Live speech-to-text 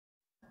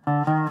I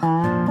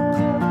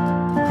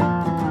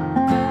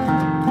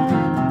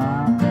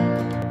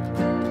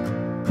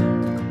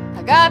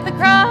got the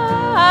cry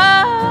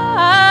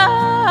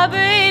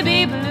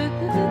baby blues,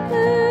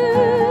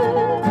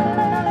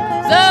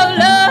 so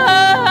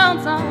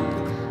lonesome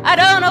I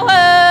don't know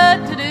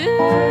what to do.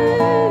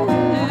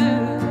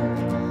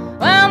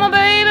 Well, my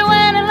baby,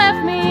 when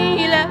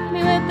he left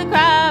me with the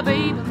cry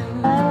baby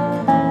blues.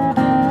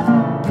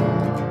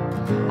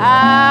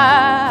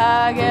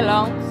 I get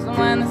lonesome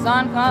when the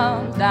sun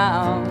comes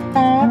down.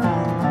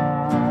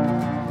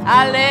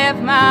 I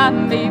left my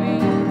baby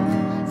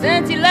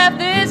since he left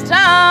this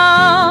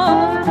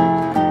town.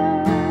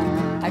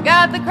 I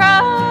got the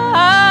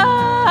cry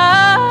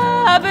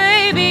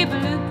baby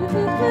blues,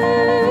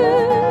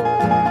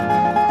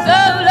 so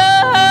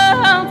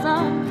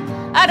lonesome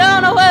I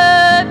don't know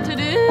what to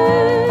do.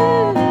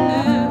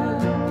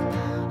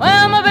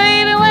 Well, my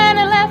baby, when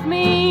he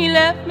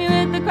left me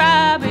with the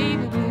cry baby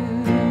blues.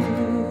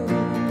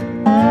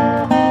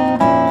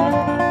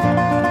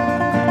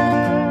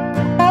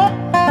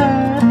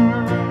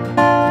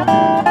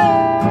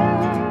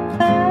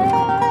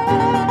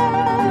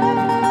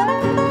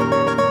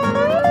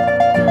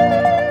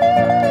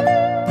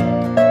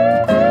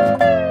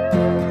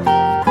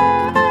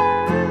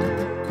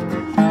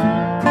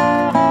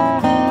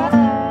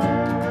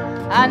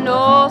 I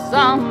know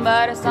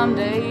somebody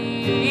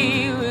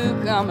someday will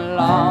come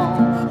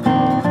along,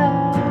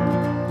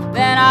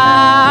 then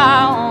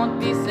I won't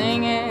be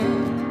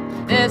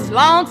singing this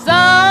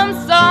lonesome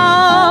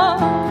song.